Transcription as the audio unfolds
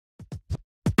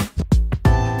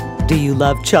Do you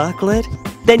love chocolate?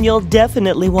 Then you'll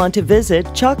definitely want to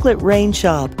visit Chocolate Rain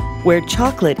Shop, where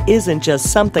chocolate isn't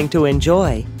just something to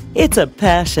enjoy, it's a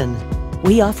passion.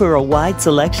 We offer a wide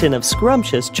selection of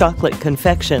scrumptious chocolate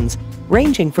confections,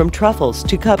 ranging from truffles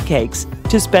to cupcakes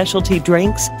to specialty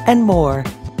drinks and more.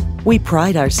 We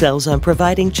pride ourselves on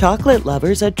providing chocolate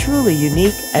lovers a truly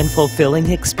unique and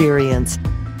fulfilling experience,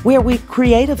 where we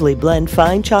creatively blend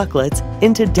fine chocolates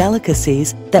into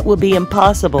delicacies that will be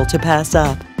impossible to pass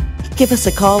up. Give us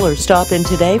a call or stop in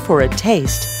today for a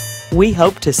taste. We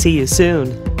hope to see you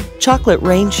soon. Chocolate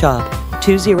Rain Shop,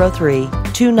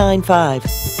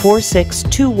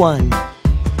 203-295-4621.